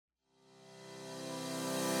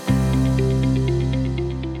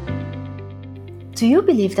Do you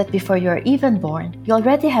believe that before you are even born, you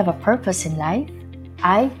already have a purpose in life?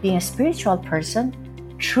 I, being a spiritual person,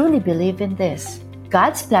 truly believe in this.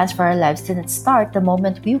 God's plans for our lives didn't start the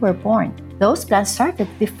moment we were born. Those plans started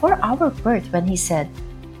before our birth when He said,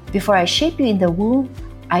 "Before I shaped you in the womb,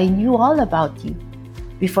 I knew all about you.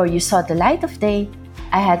 Before you saw the light of day,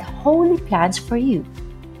 I had holy plans for you,"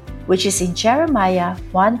 which is in Jeremiah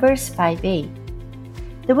 1 verse 5a.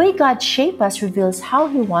 The way God shaped us reveals how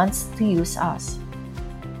He wants to use us.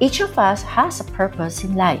 Each of us has a purpose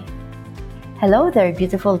in life. Hello there,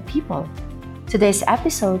 beautiful people. Today's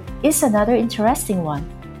episode is another interesting one,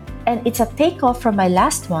 and it's a takeoff from my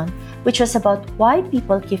last one, which was about why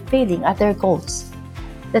people keep failing at their goals.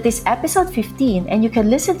 That is episode 15, and you can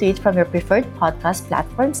listen to it from your preferred podcast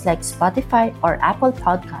platforms like Spotify or Apple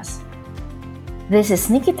Podcasts. This is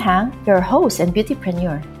Nikki Tang, your host and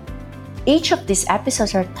beautypreneur. Each of these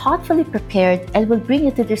episodes are thoughtfully prepared and will bring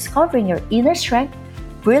you to discovering your inner strength,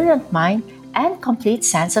 brilliant mind, and complete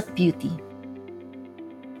sense of beauty.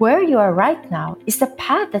 Where you are right now is the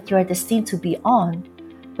path that you are destined to be on.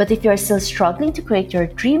 But if you are still struggling to create your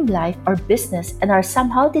dream life or business and are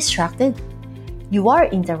somehow distracted, you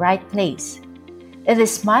are in the right place. It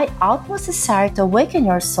is my utmost desire to awaken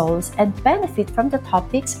your souls and benefit from the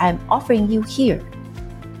topics I am offering you here.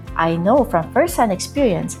 I know from first-hand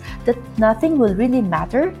experience that nothing will really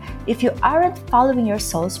matter if you aren't following your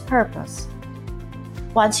soul's purpose.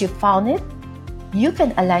 Once you've found it, you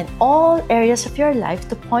can align all areas of your life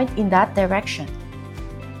to point in that direction.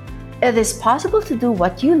 It is possible to do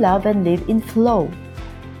what you love and live in flow.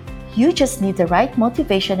 You just need the right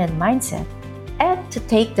motivation and mindset, and to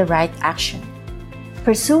take the right action.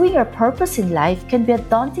 Pursuing your purpose in life can be a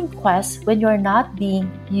daunting quest when you are not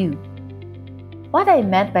being you. What I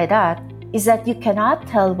meant by that is that you cannot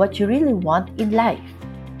tell what you really want in life.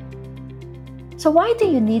 So why do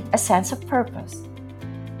you need a sense of purpose?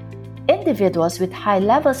 Individuals with high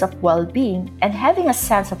levels of well-being and having a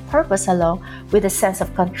sense of purpose along with a sense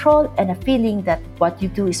of control and a feeling that what you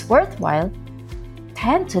do is worthwhile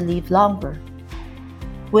tend to live longer.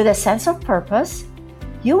 With a sense of purpose,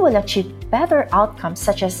 you will achieve better outcomes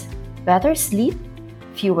such as better sleep,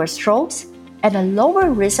 fewer strokes, and a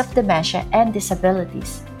lower risk of dementia and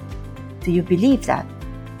disabilities. Do you believe that?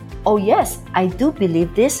 Oh yes, I do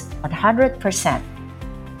believe this 100%.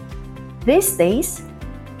 These days,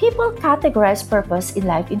 people categorize purpose in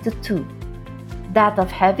life into two, that of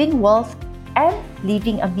having wealth and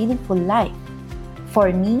living a meaningful life. For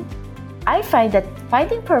me, I find that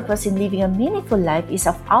finding purpose in living a meaningful life is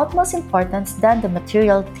of utmost importance than the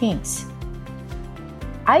material things.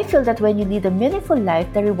 I feel that when you lead a meaningful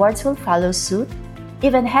life, the rewards will follow suit,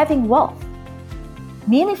 even having wealth.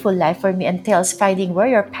 Meaningful life for me entails finding where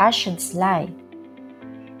your passions lie.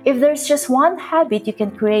 If there's just one habit you can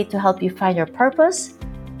create to help you find your purpose,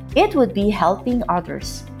 it would be helping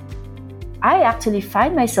others. I actually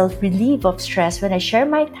find myself relieved of stress when I share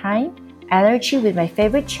my time, energy with my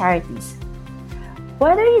favorite charities.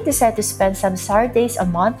 Whether you decide to spend some Saturdays a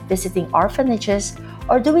month visiting orphanages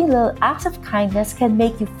or doing little acts of kindness can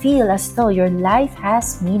make you feel as though your life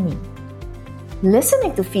has meaning.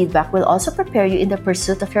 Listening to feedback will also prepare you in the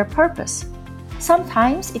pursuit of your purpose.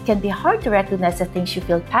 Sometimes it can be hard to recognize the things you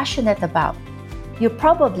feel passionate about. You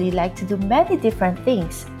probably like to do many different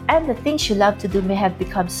things, and the things you love to do may have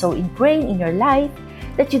become so ingrained in your life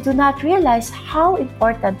that you do not realize how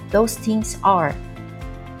important those things are.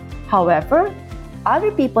 However,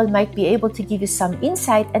 other people might be able to give you some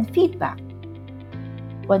insight and feedback.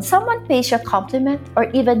 When someone pays you a compliment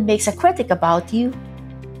or even makes a critic about you,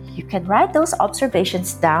 you can write those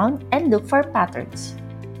observations down and look for patterns.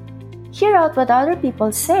 Hear out what other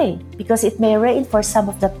people say because it may reinforce some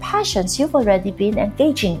of the passions you've already been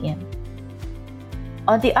engaging in.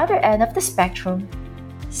 On the other end of the spectrum,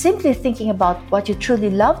 simply thinking about what you truly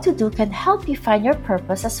love to do can help you find your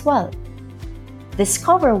purpose as well.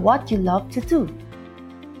 Discover what you love to do.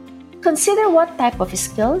 Consider what type of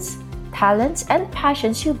skills, talents, and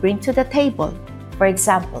passions you bring to the table. For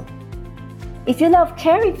example, if you love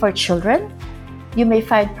caring for children, you may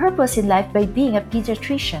find purpose in life by being a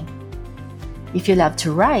pediatrician. If you love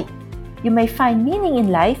to write, you may find meaning in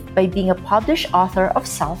life by being a published author of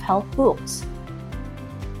self-help books.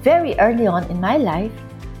 Very early on in my life,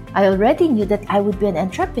 I already knew that I would be an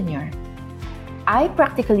entrepreneur. I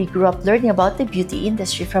practically grew up learning about the beauty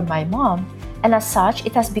industry from my mom, and as such,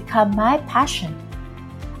 it has become my passion.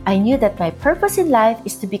 I knew that my purpose in life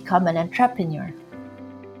is to become an entrepreneur.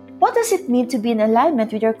 What does it mean to be in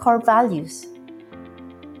alignment with your core values?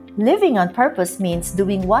 Living on purpose means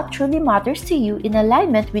doing what truly matters to you in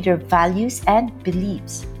alignment with your values and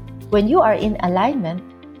beliefs. When you are in alignment,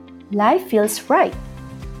 life feels right.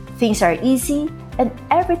 Things are easy and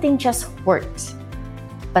everything just works.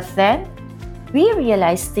 But then, we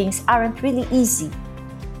realize things aren't really easy.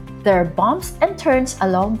 There are bumps and turns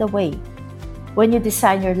along the way. When you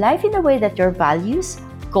design your life in a way that your values,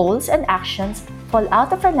 goals, and actions fall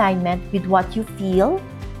out of alignment with what you feel,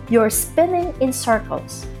 you're spinning in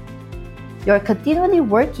circles. You're continually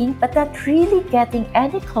working but not really getting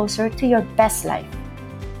any closer to your best life.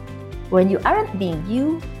 When you aren't being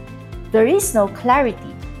you, there is no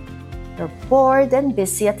clarity. You're bored and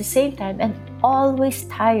busy at the same time and always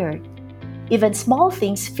tired. Even small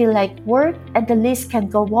things feel like work and the list can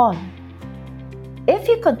go on. If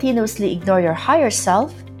you continuously ignore your higher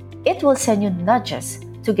self, it will send you nudges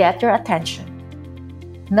to get your attention.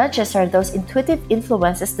 Nudges are those intuitive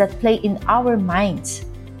influences that play in our minds.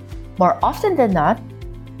 More often than not,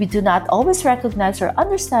 we do not always recognize or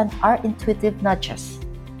understand our intuitive nudges.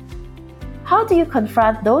 How do you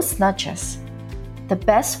confront those nudges? The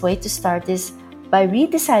best way to start is by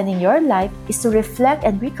redesigning your life is to reflect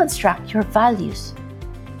and reconstruct your values.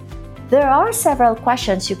 There are several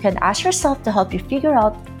questions you can ask yourself to help you figure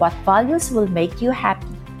out what values will make you happy.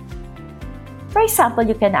 For example,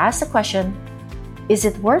 you can ask the question, is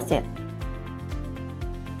it worth it?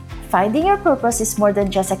 Finding your purpose is more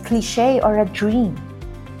than just a cliche or a dream.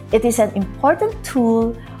 It is an important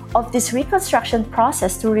tool of this reconstruction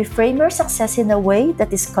process to reframe your success in a way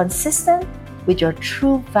that is consistent with your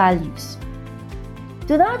true values.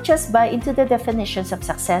 Do not just buy into the definitions of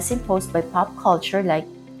success imposed by pop culture like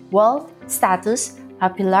wealth, status,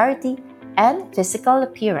 popularity, and physical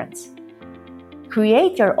appearance.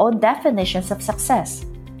 Create your own definitions of success.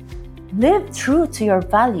 Live true to your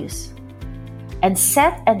values. And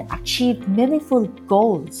set and achieve meaningful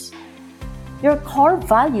goals. Your core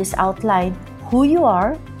values outline who you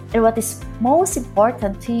are and what is most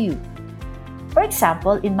important to you. For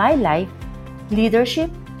example, in my life, leadership,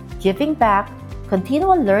 giving back,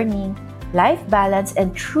 continual learning, life balance,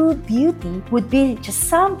 and true beauty would be just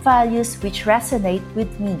some values which resonate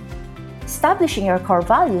with me. Establishing your core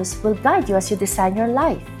values will guide you as you design your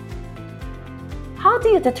life. How do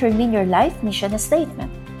you determine your life mission and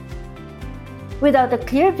statement? Without a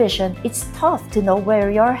clear vision, it's tough to know where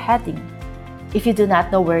you're heading. If you do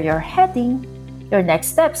not know where you're heading, your next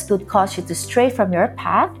steps could cause you to stray from your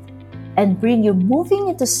path and bring you moving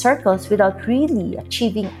into circles without really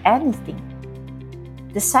achieving anything.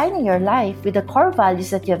 Designing your life with the core values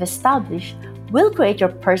that you have established will create your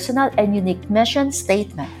personal and unique mission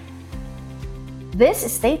statement. This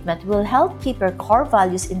statement will help keep your core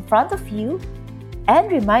values in front of you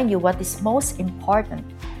and remind you what is most important.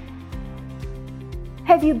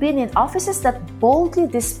 Have you been in offices that boldly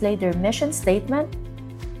display their mission statement?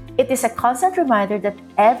 It is a constant reminder that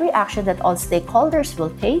every action that all stakeholders will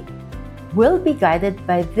take will be guided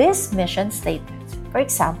by this mission statement. For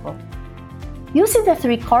example, using the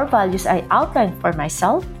 3 core values I outlined for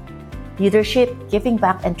myself, leadership, giving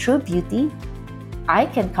back, and true beauty, I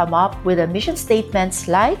can come up with a mission statements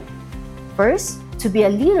like, first, to be a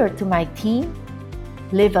leader to my team,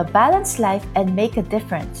 live a balanced life, and make a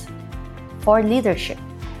difference, for leadership.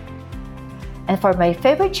 And for my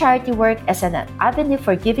favorite charity work as an avenue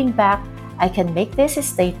for giving back, I can make this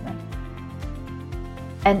statement.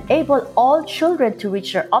 Enable all children to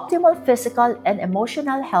reach their optimal physical and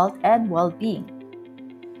emotional health and well-being.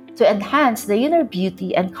 To enhance the inner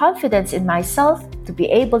beauty and confidence in myself to be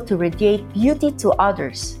able to radiate beauty to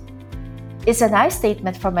others. It's a nice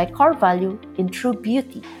statement for my core value in true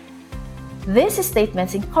beauty. These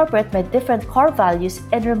statements incorporate my different core values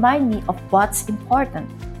and remind me of what's important.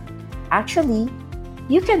 Actually,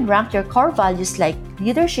 you can rank your core values like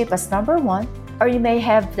leadership as number 1, or you may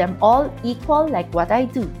have them all equal like what I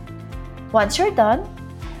do. Once you're done,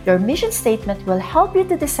 your mission statement will help you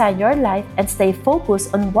to design your life and stay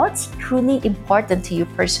focused on what's truly important to you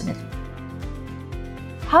personally.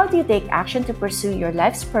 How do you take action to pursue your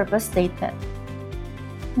life's purpose statement?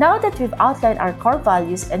 Now that we've outlined our core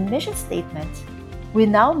values and mission statements, we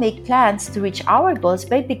now make plans to reach our goals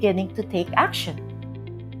by beginning to take action.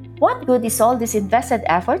 What good is all this invested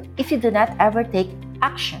effort if you do not ever take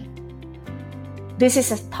action? This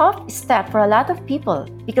is a tough step for a lot of people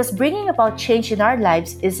because bringing about change in our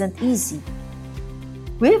lives isn't easy.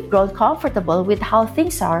 We've grown comfortable with how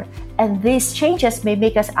things are, and these changes may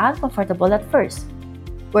make us uncomfortable at first.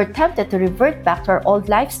 We're tempted to revert back to our old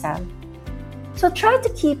lifestyle. So try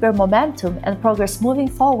to keep your momentum and progress moving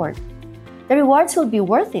forward. The rewards will be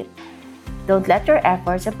worth it. Don't let your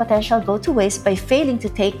efforts and potential go to waste by failing to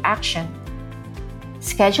take action.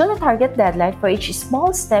 Schedule a target deadline for each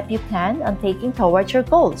small step you plan on taking towards your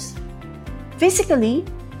goals. Physically,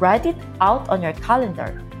 write it out on your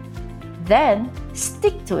calendar. Then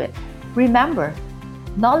stick to it. Remember,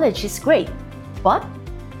 knowledge is great, but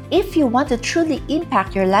if you want to truly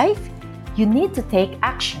impact your life, you need to take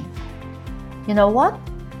action. You know what?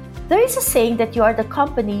 There is a saying that you are the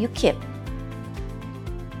company you keep.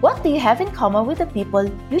 What do you have in common with the people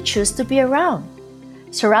you choose to be around?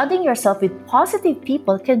 Surrounding yourself with positive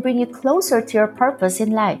people can bring you closer to your purpose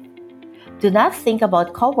in life. Do not think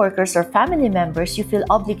about coworkers or family members you feel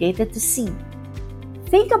obligated to see.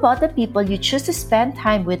 Think about the people you choose to spend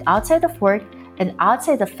time with outside of work and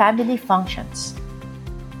outside of family functions.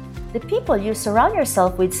 The people you surround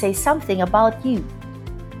yourself with say something about you.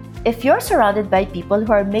 If you're surrounded by people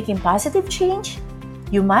who are making positive change,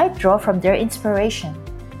 you might draw from their inspiration.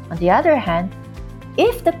 On the other hand,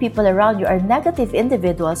 if the people around you are negative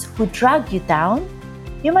individuals who drag you down,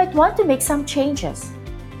 you might want to make some changes.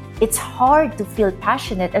 It's hard to feel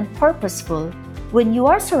passionate and purposeful when you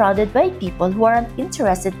are surrounded by people who aren't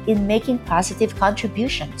interested in making positive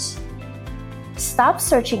contributions. Stop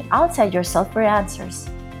searching outside yourself for answers.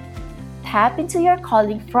 Tap into your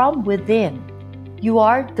calling from within. You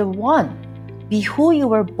are the one. Be who you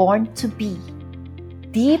were born to be.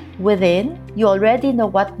 Deep within, you already know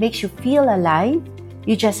what makes you feel alive.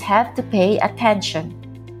 You just have to pay attention.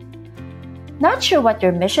 Not sure what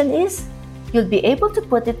your mission is? You'll be able to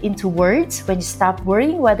put it into words when you stop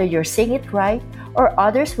worrying whether you're saying it right or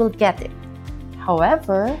others will get it.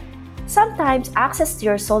 However, sometimes access to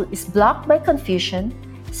your soul is blocked by confusion,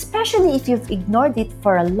 especially if you've ignored it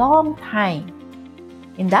for a long time.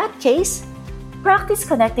 In that case, practice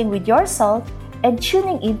connecting with yourself and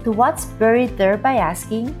tuning into what's buried there by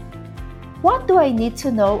asking, what do I need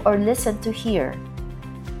to know or listen to hear?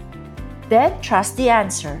 Then trust the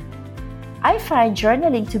answer. I find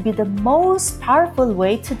journaling to be the most powerful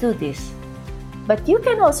way to do this. But you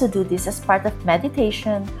can also do this as part of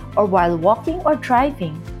meditation or while walking or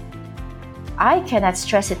driving. I cannot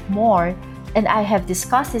stress it more, and I have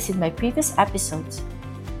discussed this in my previous episodes.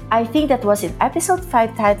 I think that was in episode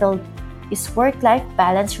 5 titled, Is Work-Life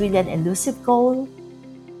Balance Really an Elusive Goal?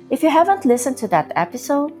 If you haven't listened to that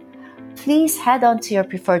episode, please head on to your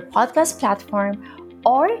preferred podcast platform,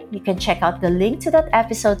 or you can check out the link to that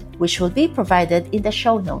episode, which will be provided in the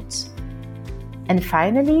show notes. And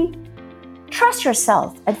finally, trust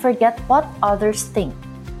yourself and forget what others think.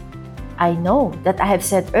 I know that I have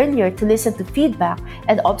said earlier to listen to feedback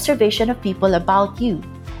and observation of people about you.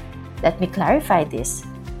 Let me clarify this.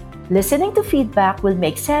 Listening to feedback will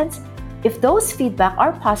make sense if those feedback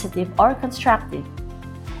are positive or constructive.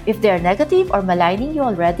 If they are negative or maligning you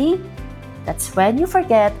already, that's when you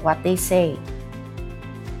forget what they say.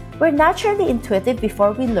 We're naturally intuitive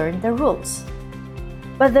before we learn the rules.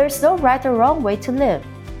 But there's no right or wrong way to live.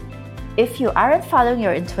 If you aren't following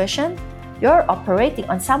your intuition, you're operating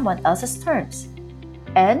on someone else's terms.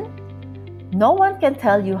 And no one can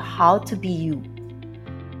tell you how to be you.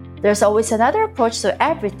 There's always another approach to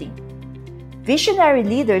everything. Visionary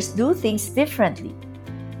leaders do things differently.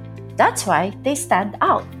 That's why they stand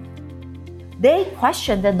out. They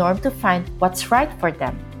question the norm to find what's right for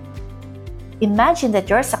them. Imagine that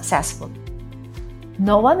you're successful.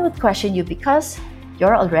 No one would question you because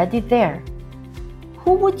you're already there.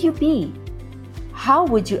 Who would you be? How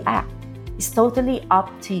would you act? It's totally up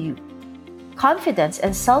to you. Confidence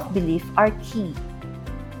and self-belief are key.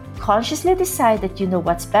 Consciously decide that you know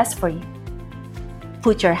what's best for you.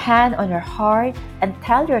 Put your hand on your heart and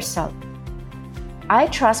tell yourself, I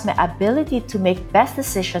trust my ability to make best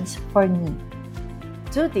decisions for me.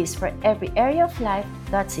 Do this for every area of life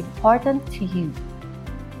that's important to you.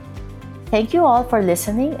 Thank you all for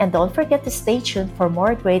listening, and don't forget to stay tuned for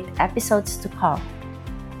more great episodes to come.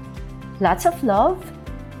 Lots of love,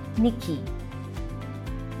 Nikki.